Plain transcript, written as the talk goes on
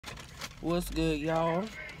What's good, y'all?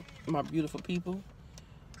 My beautiful people.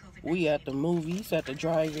 We at the movies at the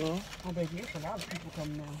drive-in. Oh, baby, there's a lot of people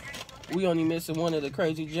coming now. We only missing one of the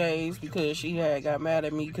crazy J's because she had got mad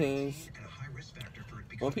at me because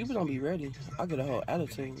when people don't be ready, I get a whole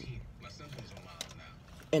attitude.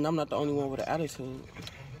 And I'm not the only one with an attitude.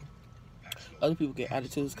 Other people get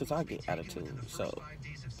attitudes because I get attitudes. So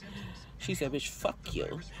she said, bitch, fuck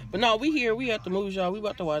you. But no, we here. We at the movies, y'all. We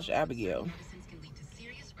about to watch Abigail.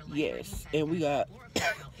 Yes. And we got...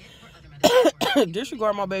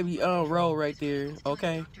 disregard my baby roll right there,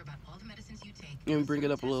 okay? And bring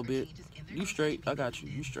it up a little bit. You straight? I got you.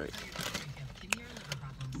 You straight.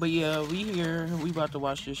 But yeah, we here. We about to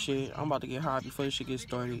watch this shit. I'm about to get high before this shit gets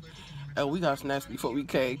started. And we got snacks before we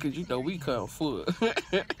came, cause you know we come full.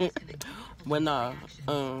 But nah,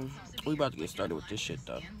 we about to get started with this shit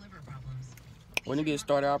though. When it gets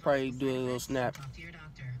started, I'll probably do a little snap.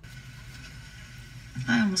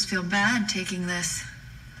 I almost feel bad taking this.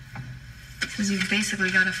 Because you've basically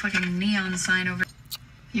got a fucking neon sign over.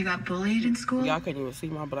 You got bullied in school? Y'all can't even see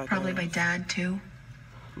my black Probably ass. by dad, too.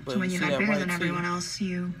 But So when you got bigger than too. everyone else,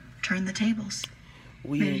 you turned the tables.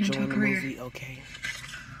 We Made it into enjoying a the career. movie, okay?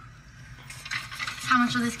 How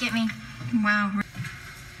much will this get me? Wow.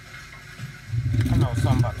 I know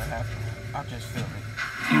something about to happen. I just feel it.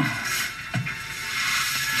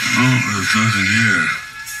 Oh, there's nothing here.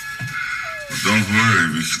 But don't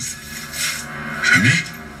worry, Jimmy?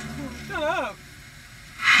 Shut up.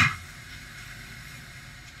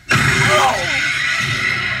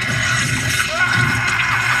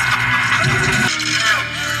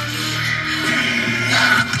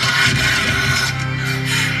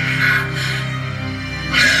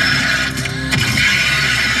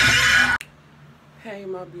 Hey,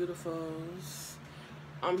 my beautifuls.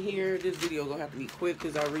 I'm here. This video gonna have to be quick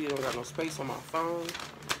because I really don't got no space on my phone.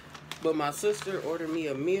 But my sister ordered me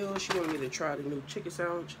a meal. She wanted me to try the new chicken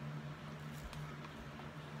sandwich.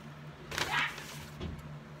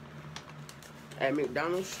 At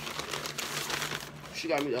McDonald's. She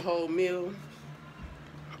got me the whole meal.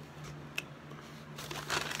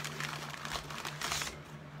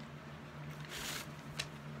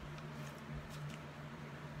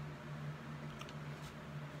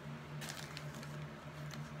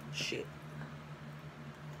 Shit.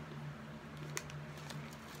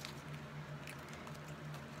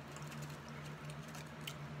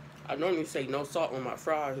 I normally say no salt on my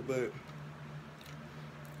fries, but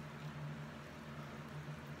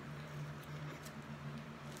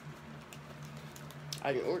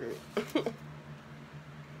I didn't order it.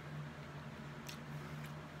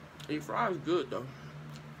 These fries good though.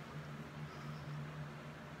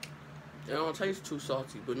 They don't taste too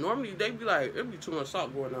salty, but normally they be like, it be too much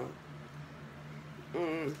salt going on.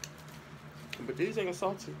 But these ain't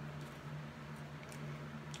salty.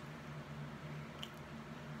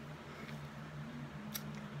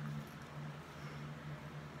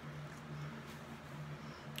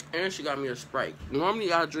 And she got me a Sprite.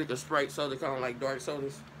 Normally I drink a Sprite soda, kind of like dark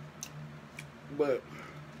sodas. But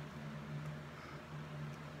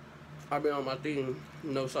I've been on my thing,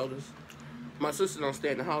 no sodas. My sister don't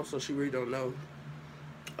stay in the house, so she really don't know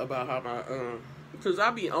about how my, because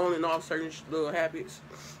I be on and off certain little habits.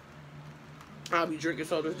 I'll be drinking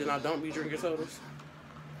sodas, then I don't be drinking sodas.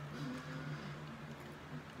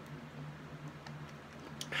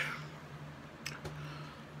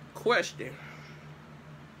 Question.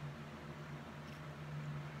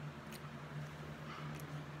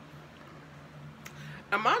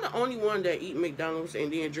 Am I the only one that eat McDonald's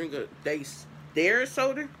and then drink their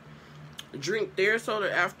soda? Drink their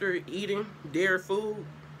soda after eating their food?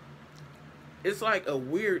 It's like a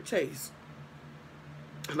weird taste.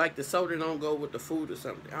 Like the soda don't go with the food or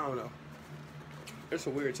something. I don't know. It's a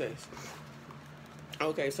weird taste.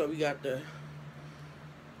 Okay, so we got the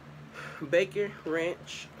bacon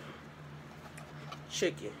ranch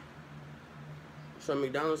chicken. So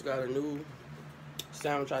McDonald's got a new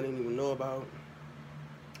sandwich I didn't even know about.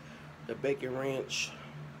 The bacon ranch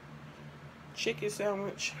chicken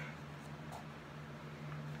sandwich.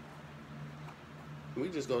 We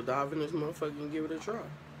just go dive in this motherfucker and give it a try.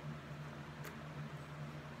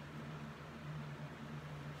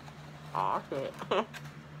 Oh, I can't.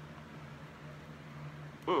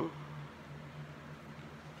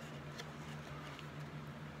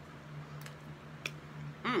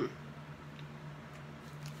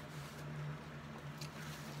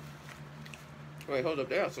 Wait, hold up.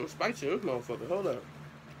 They got some spice in this motherfucker. Hold up.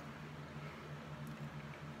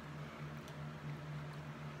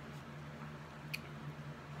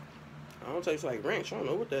 I don't taste like ranch. I don't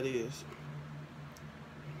know what that is.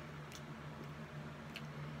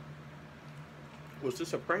 Was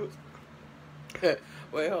this a prank?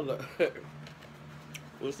 Wait, hold up.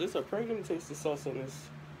 Was this a prank? Let me taste the sauce on this.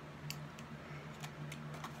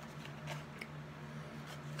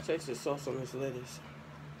 Taste the sauce on this lettuce.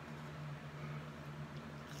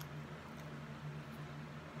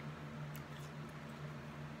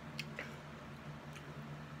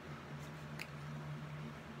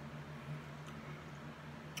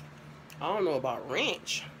 I don't know about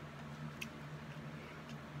ranch.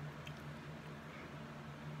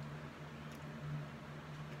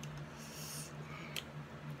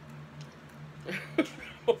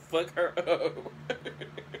 Fuck her up.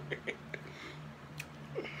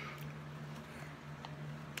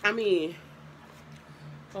 I mean,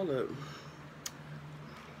 hold up.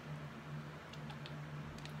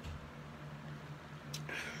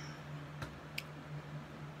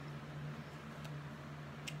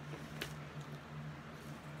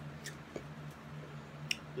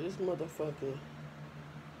 This motherfucker.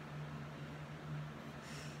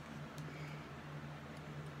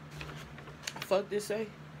 Fuck this say?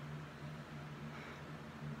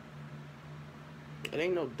 It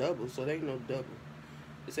ain't no double, so it ain't no double.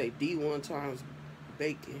 It say D1 times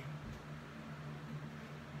bacon.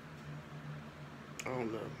 I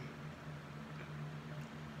don't know.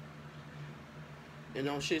 And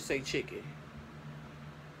on shit say chicken.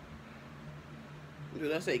 Do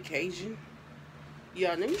that say Cajun?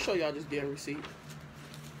 Yeah, let me show y'all this damn receipt.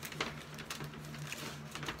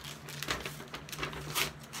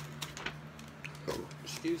 Oh,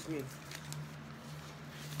 excuse me.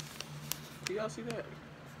 Can y'all see that?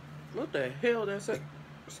 What the hell that's that?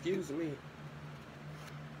 Excuse me.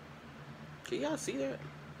 Can y'all see that?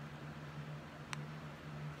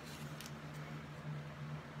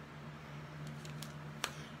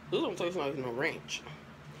 This don't taste like no ranch.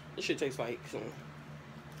 This shit tastes like some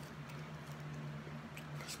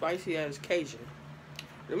spicy ass Cajun.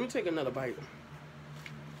 Let me take another bite.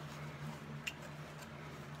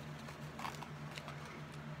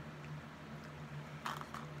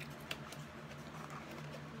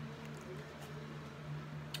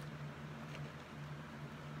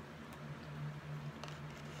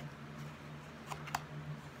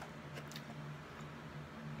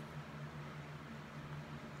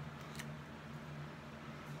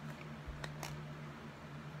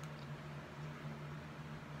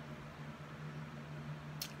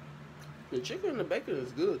 The chicken and the bacon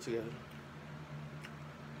is good together.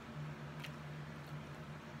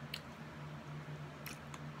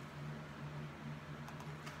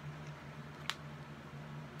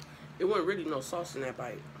 It wasn't really no sauce in that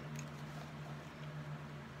bite.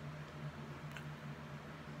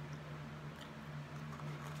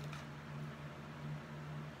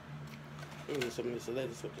 I need some of this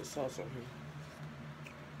lettuce with the sauce on here.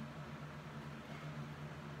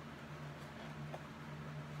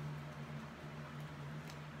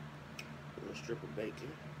 A strip of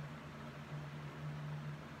bacon.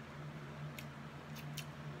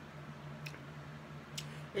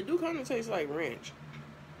 It do kind of taste like ranch,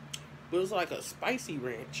 but it's like a spicy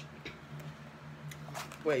ranch.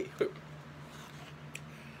 Wait,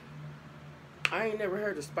 I ain't never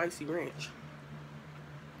heard of spicy ranch.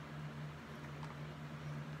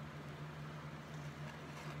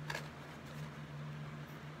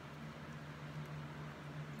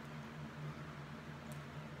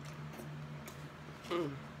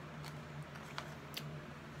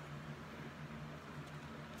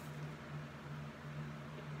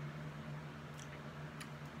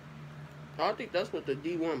 I think that's what the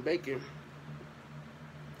D1 bacon.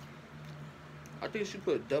 I think she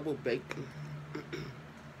put double bacon.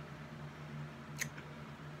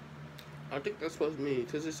 I think that's supposed to mean,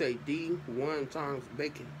 because it say D1 times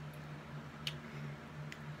bacon.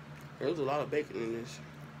 There's a lot of bacon in this.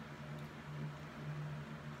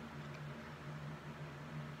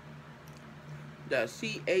 That's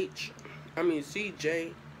CJRN.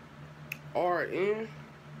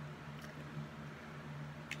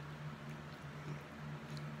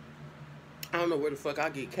 I don't know where the fuck I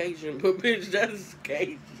get Cajun, but bitch, that's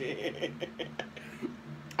Cajun.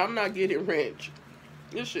 I'm not getting ranch.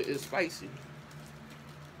 This shit is spicy.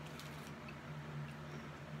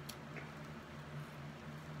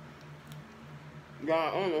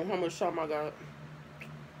 God, I don't know how much time I got.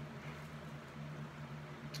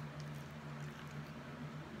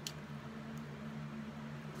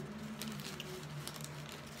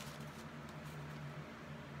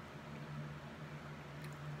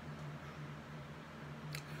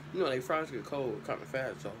 You know, they fries get cold kind of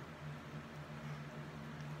fast, so.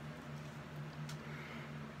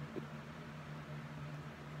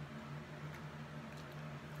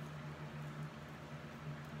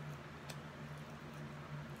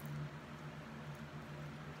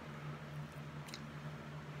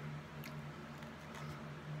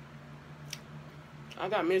 I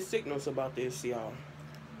got mixed signals about this, y'all.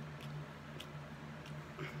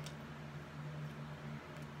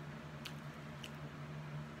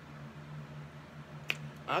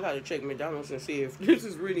 I gotta check McDonald's and see if this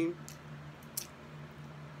is really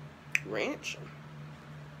ranch.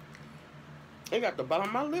 It got the bottom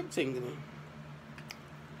of my lip tingling.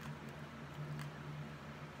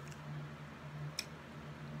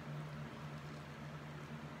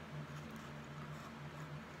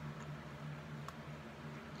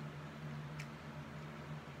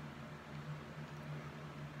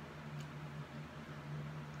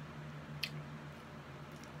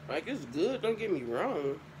 Like, it's good, don't get me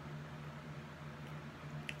wrong.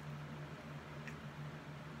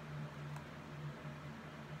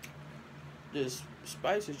 This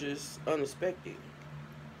spice is just unexpected.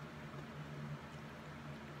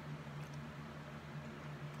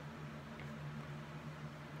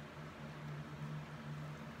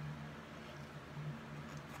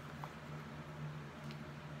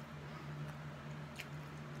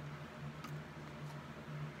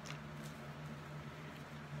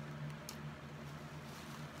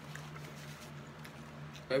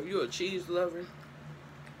 If you're a cheese lover,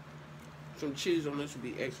 some cheese on this would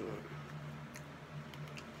be excellent.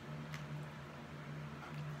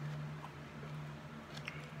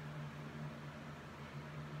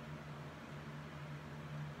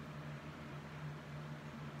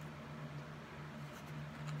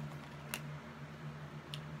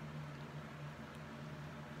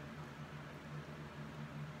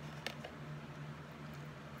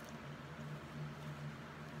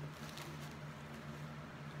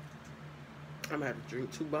 I'm gonna have to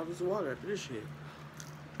drink 2 bottles of water after this shit.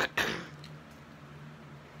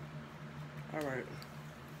 Alright.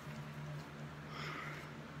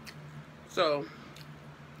 So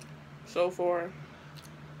far,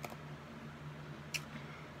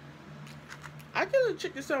 I give a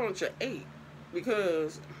chicken sandwich an 8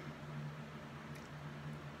 because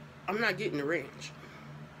I'm not getting the ranch.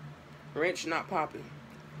 Ranch not popping.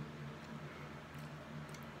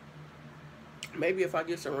 Maybe if I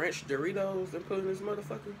get some ranch Doritos and put in this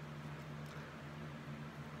motherfucker.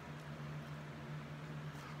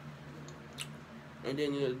 And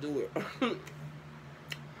then you'll do it.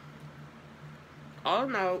 All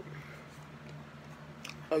in all,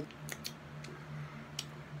 a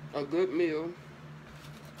good meal.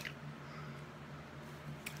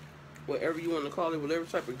 Whatever you want to call it, whatever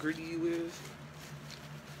type of greedy you is.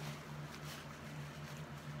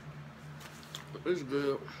 It's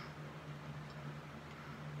good.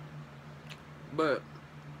 But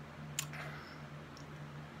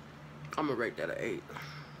I'm gonna rate that an 8.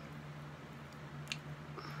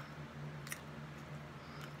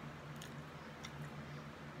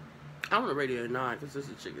 I'm gonna rate it a 9 because this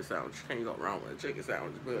is a chicken sandwich. Can't go wrong with a chicken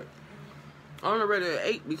sandwich, but I'm gonna rate it an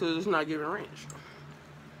 8 because it's not giving ranch.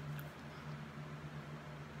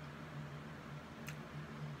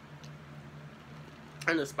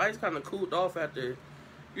 And the spice kind of cooled off after,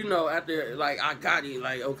 you know, after, like, I got it,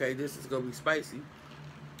 like, okay, this is gonna be spicy.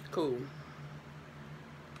 Cool.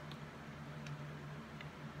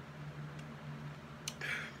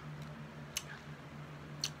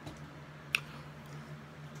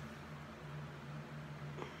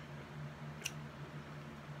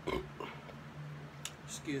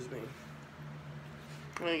 Excuse me.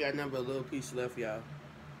 I ain't got nothing but a little piece left, y'all.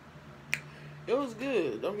 It was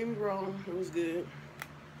good. Don't get me wrong. It was good.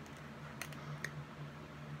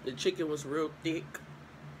 The chicken was real thick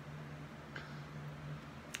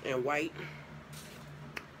and white.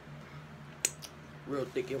 Real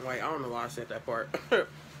thick and white. I don't know why I said that part. I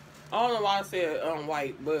don't know why I said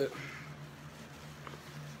white, but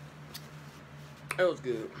it was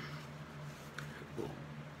good.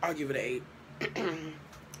 I'll give it an 8.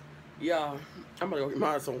 Y'all, I'm gonna go get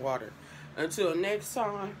mine some water. Until next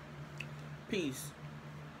time, peace,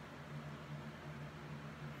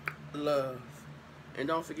 love, and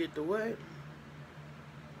don't forget to what?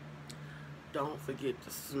 Don't forget to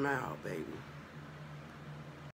smile, baby.